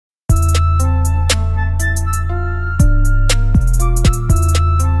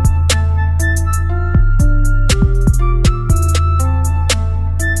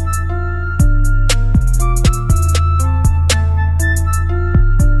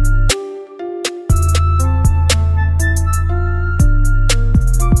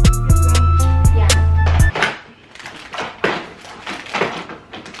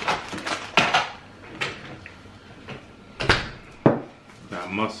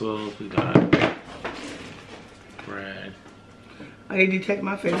mussels. We got bread. Oh, they detect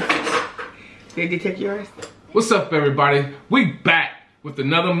my face. They detect yours? What's up, everybody? We back with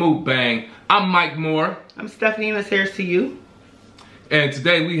another mukbang. I'm Mike Moore. I'm Stephanie. Miss Harris to you. And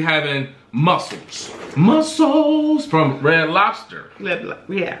today we having mussels. Mussels from Red Lobster.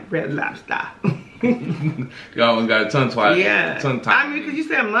 Yeah, Red Lobster. Y'all got a tongue twice. Yeah. Tongue tie. I mean, because you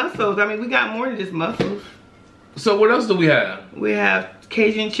said mussels. I mean, we got more than just mussels. So what else do we have? We have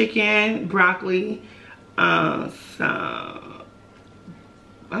Cajun chicken, broccoli, potato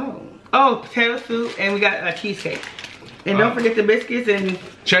soup, and we got a cheesecake. And don't forget the biscuits and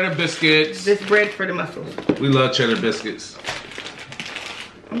cheddar biscuits. this bread for the mussels. We love cheddar biscuits.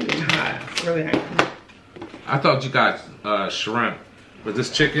 I'm getting hot, really hungry. I thought you got shrimp. But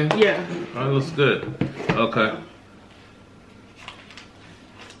this chicken? Yeah. Oh, it looks good. Okay.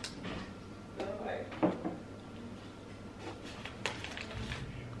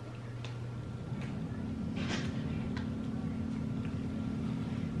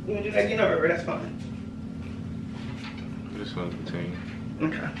 You want to do that? You know, River, that's fine. This one continue.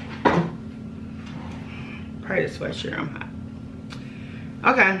 Okay. Probably the sweatshirt, I'm hot.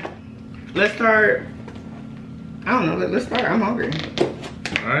 Okay. Let's start. I don't know, let's start. I'm hungry.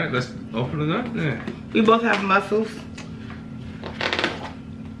 Alright, let's open it up. Yeah. We both have mussels.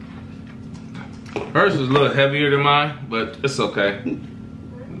 Hers is a little heavier than mine, but it's okay.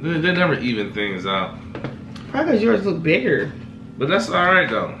 They never even things out. Probably because yours look bigger. But that's alright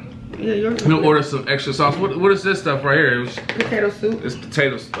though. Yeah, yours. We'll order some extra sauce. What is this stuff right here? Potato soup. It's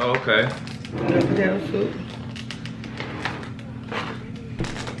potatoes. Oh, okay. Yeah, potato soup.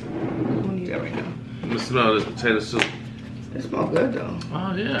 We need that right now. Let me smell this potato soup. It smells good though.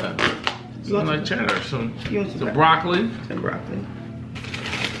 Oh yeah. Smells like cheddar. Some broccoli. broccoli. Some broccoli.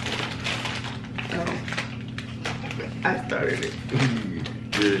 Oh. I started it.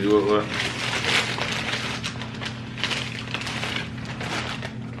 Yeah, you want what?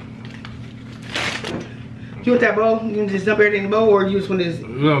 You want that bowl? You can just dump everything in the bowl, or you just want this?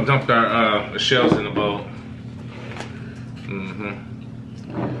 We're gonna dump our shells in the bowl.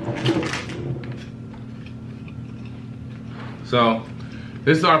 So,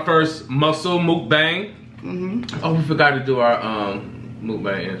 this is our first mussel mukbang. Oh, we forgot to do our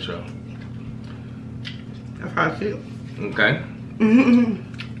mukbang intro. That's how I feel. Okay.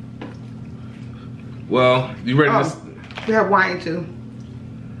 Well, you ready to? We have wine too.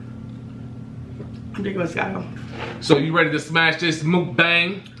 I'm drinking Moscato. So you ready to smash this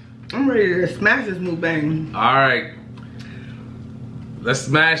mukbang? I'm ready to smash this mukbang. All right. Let's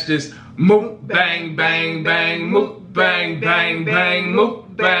smash this mukbang, bang, bang, mukbang, bang, bang,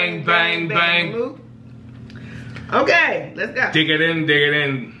 mukbang, bang, bang. Okay, let's go. Dig it in, dig it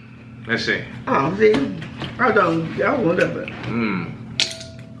in. Let's see. Oh, see, I don't want that, but.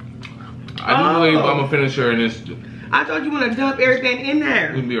 I do believe I'm gonna finish her in this. I thought you want to dump everything in there.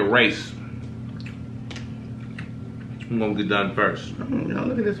 It's gonna be a race. I'm gonna get done first. No,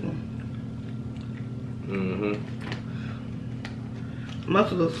 look at this one.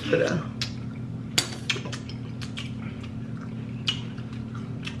 Mussel looks good.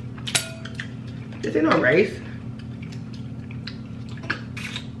 This ain't no race.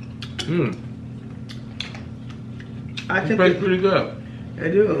 I It think tastes pretty good. I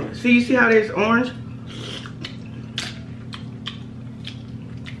do. See, you see how there's orange?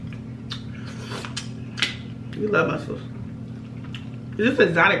 We love mussels. Is this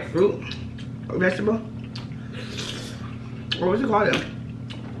exotic fruit or vegetable? Or what's it called?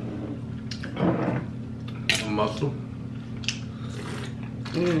 A mussel.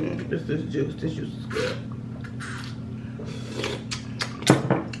 This is juice. This juice is good.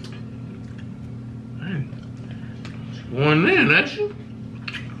 Man, she's going in, ain't she?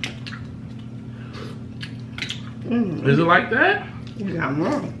 Is it like that? You got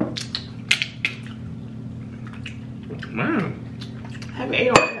more. Man. I haven't ate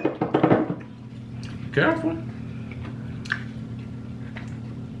all that. Careful.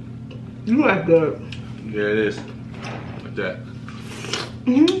 You like good. Yeah, it is. Like that.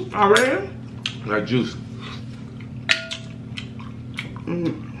 Already? Like juice.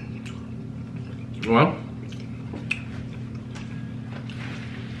 Well,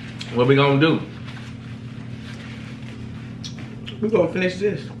 what we gonna do? We're gonna finish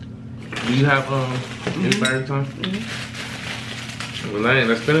this. Do you have any battery time? Well, dang,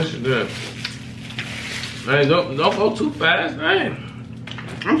 let's finish it. Good. Hey, don't go too fast, dang.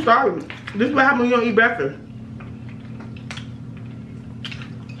 I'm sorry. This is what happens when you don't eat breakfast.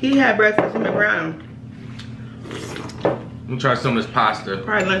 He had breakfast in the ground. I'm gonna try some of this pasta.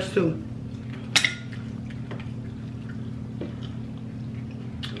 Probably lunch too.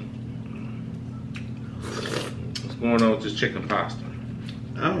 going on with this chicken pasta?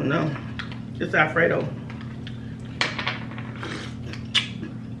 I don't know. It's Alfredo.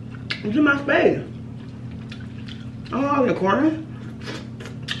 It's in my space. Oh, in the corner.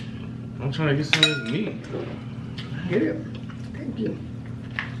 I'm trying to get some of this meat. Get it. Thank you.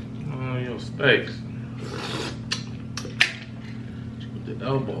 Oh, your steaks. With the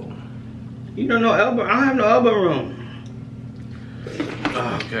elbow. You don't know elbow. I don't have no elbow room.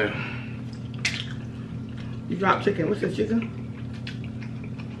 Oh, okay. You drop chicken. What's this chicken?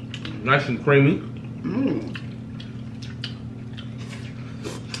 Nice and creamy. Mmm.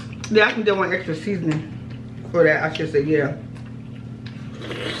 Yeah, I can do one extra seasoning for that. I should say, yeah.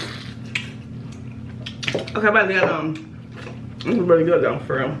 Okay, about the other, this is really good though,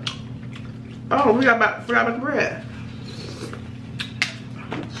 for real. Oh, forgot about the bread.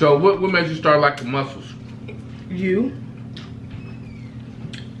 So, what made you start liking mussels? You?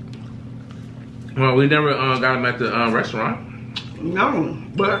 Well, we never got them at the restaurant. No,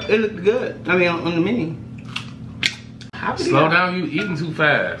 but it looked good. I mean, on the menu. Slow down, you eating too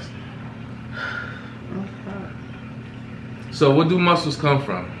fast. So, where do mussels come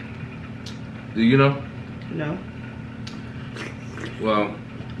from? Do you know? No. Well,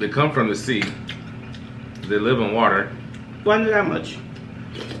 they come from the sea. They live in water. Why not that much?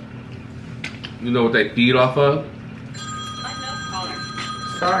 You know what they feed off of?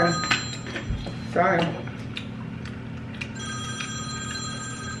 Sorry. Sorry.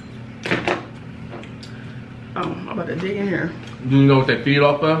 Oh, I'm about to dig in here. Do you know what they feed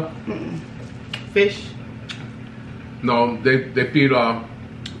off of? Fish. No, they feed off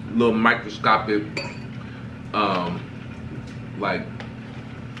little microscopic, like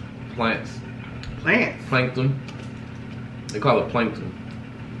plants. Plants. Plankton. They call it plankton.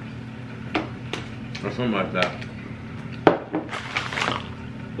 Or something like that.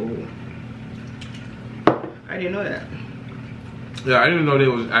 Ooh. I didn't know that. Yeah, I didn't know there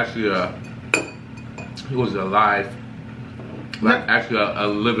was actually it was alive, like actually a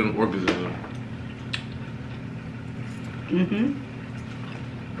living organism. Mm-hmm.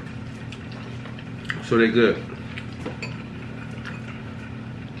 So they're good.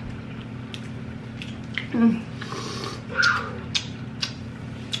 Mm.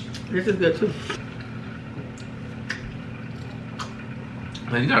 This is good too.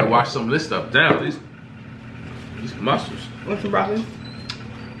 Man, you gotta wash some of this stuff down. These mussels. Want some broccoli?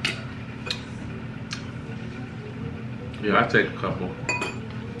 Yeah, I take a couple.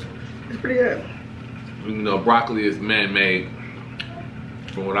 It's pretty good. You know, broccoli is man-made,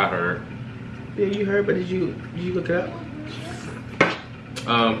 from what I heard. Yeah, you heard, but did you look it up?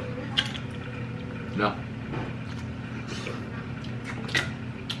 No.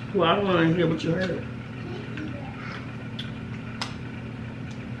 Well, I don't want to hear what you heard.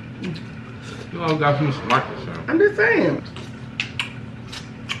 You all got some market sound. I'm just saying.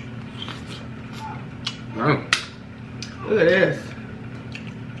 Mm. Look at this.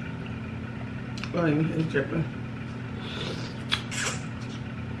 Oh, it's dripping.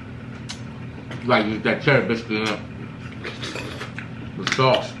 Like that cherry biscuit in it. The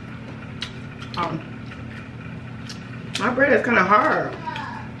sauce. My bread is kind of hard.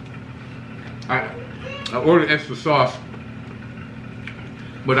 I ordered extra sauce,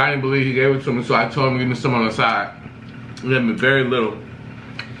 but I didn't believe he gave it to me, so I told him to give me some on the side. He gave me very little.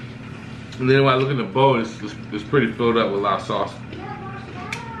 And then when I look in the bowl, it's pretty filled up with a lot of sauce.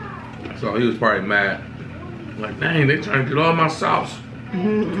 So he was probably mad. Like, dang, they trying to get all my sauce. They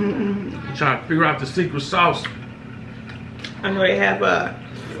trying to figure out the secret sauce. I know they have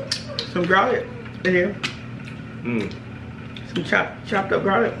some garlic in here. Some chopped up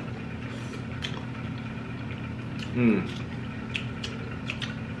garlic.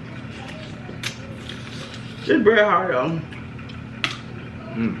 It's bread hard though.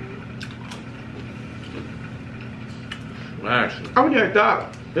 Nice. I would never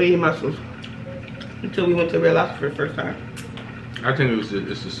thought they eat mussels until we went to Red Lobster for the first time. I think it's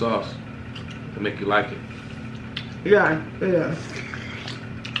the sauce to make you like it. Yeah, yeah.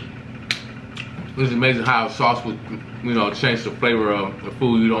 It's amazing how sauce would, you know, change the flavor of the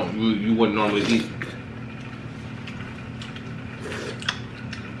food you wouldn't normally eat.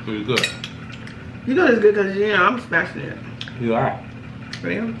 Pretty good. You know it's good because, you know, I'm smashing it. You are.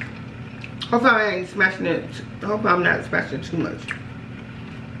 Yeah. Hopefully I ain't smashing it. I hope I'm not smashing it too much.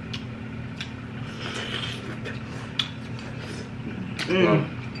 Yeah.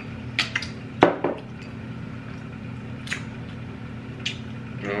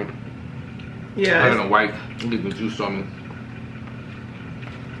 I got a white. I'm getting the juice on me.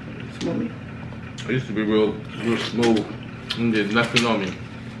 Smooth. I used to be real smooth and get nothing on me.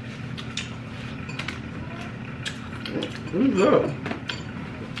 It's good.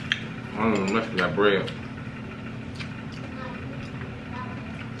 I don't know, mess with that bread.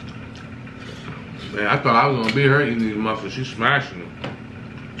 Man, I thought I was gonna be her eating these mussels. She's smashing them.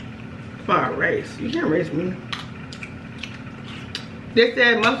 Come on, race. You can't race me. They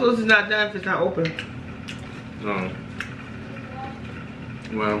said mussels is not done if it's not open. No.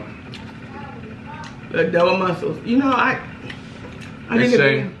 Well. The double mussels. You know, I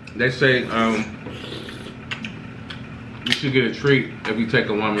they say you should get a treat if you take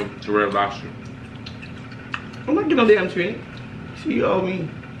a woman to Red Lobster. I'm not getting no damn treat. She owe me.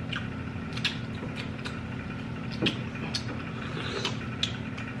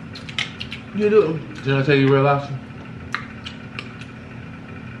 You do. Did I tell you Red Lobster?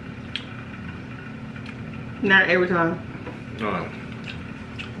 Not every time. Oh.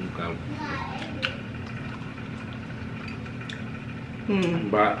 Okay.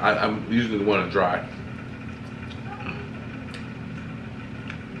 But I'm usually the one to dry.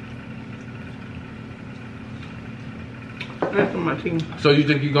 That's for my team. So you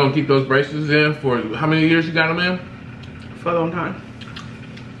think you're gonna keep those braces in for how many years you got them in? For a long time.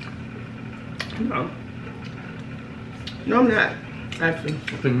 No. No, I'm not. Actually.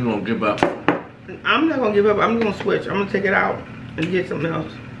 I think you're gonna give up. I'm not gonna give up. I'm gonna switch. I'm gonna take it out and get something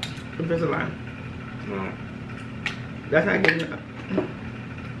else. Invisalign. No. That's not getting up.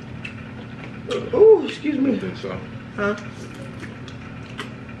 Ooh, excuse me. I think so. Huh?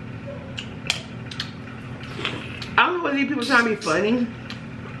 I don't know whether these people trying to be funny.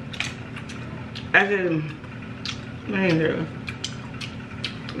 As in, man, you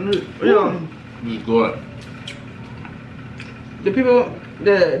know, This is good.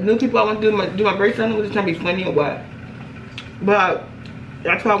 the new people I want to do my braces on, was just trying to be funny or what? But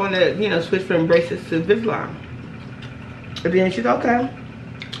that's why I want to, you know, switch from braces to Invisalign. And then she's okay.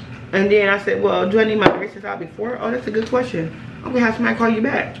 And then I said, well, do I need my braces out before? Oh, that's a good question. I'm gonna have somebody call you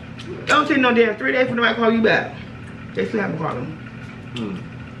back. Don't take no damn 3 days for somebody to call you back. They still haven't called them.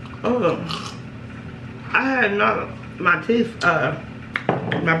 Oh, I had my teeth,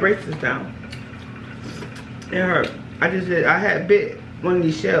 my braces down. It hurt. I had bit one of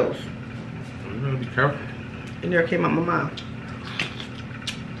these shells. You gotta be careful. And there came out my mouth.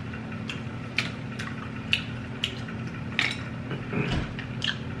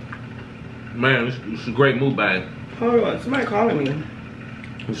 Man, it's a great mukbang. Hold on, somebody calling me.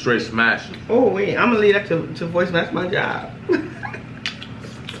 It's straight smashing. Oh wait, I'm gonna leave that to voicemail. That's my job.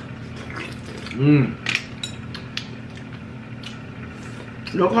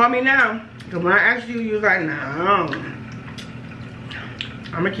 Don't call me now. Cause when I asked you, you was like, no.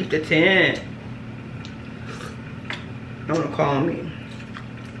 I'm gonna keep the 10. Don't wanna call me.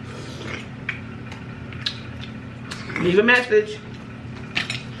 Leave a message.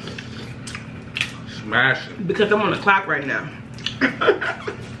 Smashing. Because I'm on the clock right now.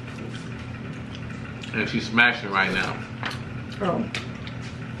 And she's smashing right now. Oh.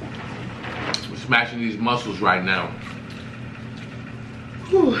 We're smashing these muscles right now.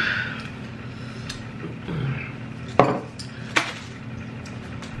 Whew.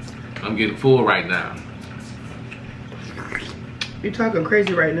 I'm getting full right now. You're talking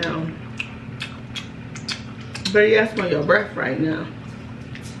crazy right now. But you smell your breath right now.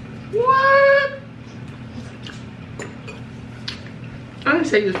 What? I didn't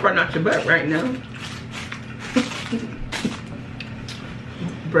say you was farting out your butt right now.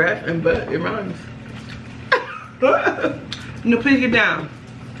 Breath and butt, it rhymes. No, please get down.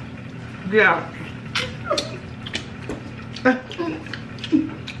 Get out.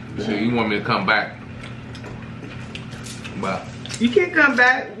 So you want me to come back? Well, You can't come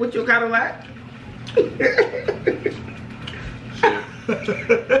back with your Cadillac.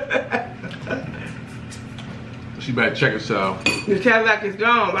 she better check herself. The Cadillac is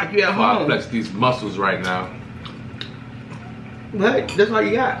gone, like you at While I home. flex these muscles right now. But that's all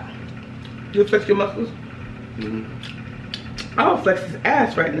you got. You flex your muscles. I'll flex his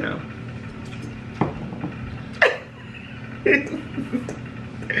ass right now.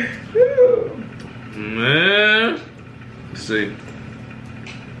 Man, see,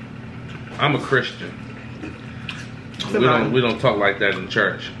 I'm a Christian. We don't talk like that in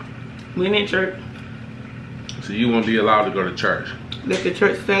church. We ain't in church. So you won't be allowed to go to church. Let the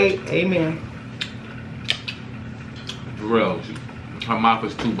church say amen. For real, her mouth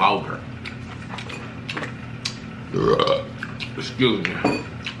is too vulgar. Excuse me.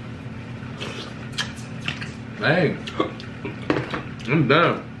 Hey, I'm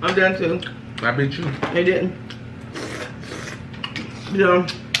done. I'm done too. I beat you. They didn't. You know,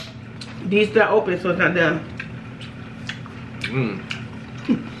 these not open, so it's not done.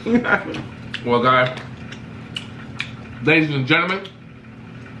 Well, guys, Ladies and gentlemen,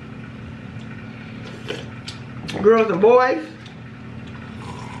 girls and boys,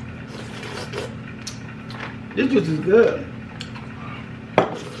 this juice is good.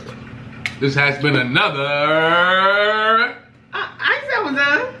 this has been another. I ain't said I was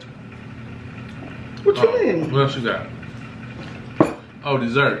done. What you mean? What else you got? Oh,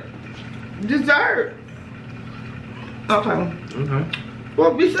 dessert. Dessert. Okay. Okay.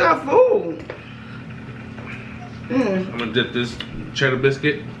 Well, we still have food. I'm gonna dip this cheddar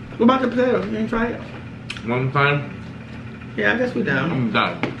biscuit What about the potatoes? You ain't try it? one time. Yeah, I guess we done. I'm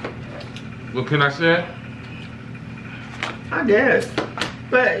done. What can I say? I guess.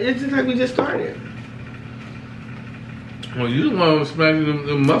 But it's just like we just started. Well, you the one smashing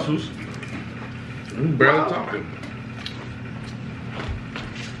them muscles. I'm barely talking.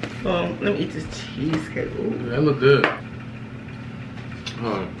 Let me eat this cheesecake. Ooh. That look good.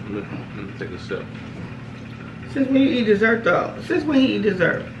 Hold on, let me take a sip. Since when you eat dessert though? Since when you eat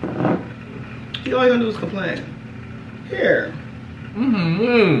dessert? You all you gonna do is complain. Here.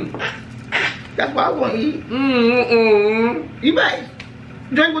 That's what I want to eat. You might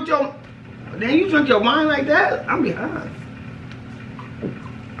drink with your, then you drink your wine like that, I'm behind.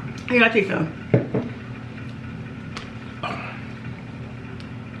 Here, I'll take some.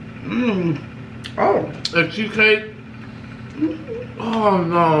 Oh. A cheesecake? Oh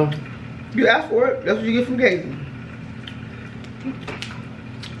no. You asked for it. That's what you get from Gazy.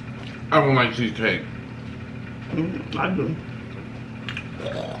 I don't like cheesecake. I do.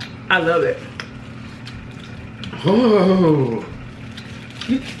 I love it. Oh.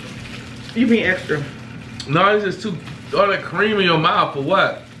 You being extra. No, it's just too, all that cream in your mouth for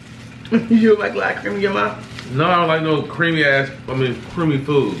what? You don't like a lot of cream in your mouth? No, I don't like no creamy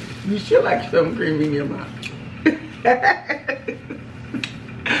food. You should like some cream in your mouth.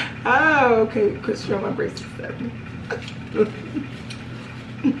 Oh, okay. Chris, show my braces.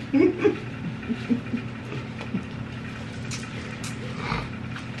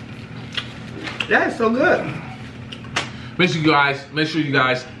 That is so good. Make sure you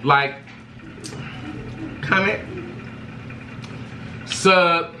guys like, Comment.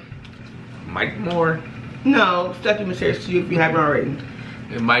 sub, Mike Moore, No, stuff you share to you if you haven't already.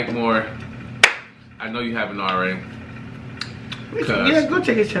 and Mike Moore. I know you haven't already. Yeah, go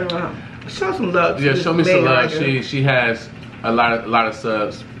check his channel out. Show some love. Yeah, show me some love. Right, She has a lot of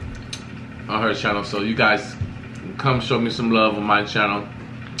subs on her channel, so you guys come show me some love on my channel.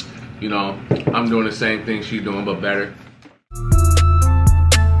 You know, I'm doing the same thing she's doing, but better.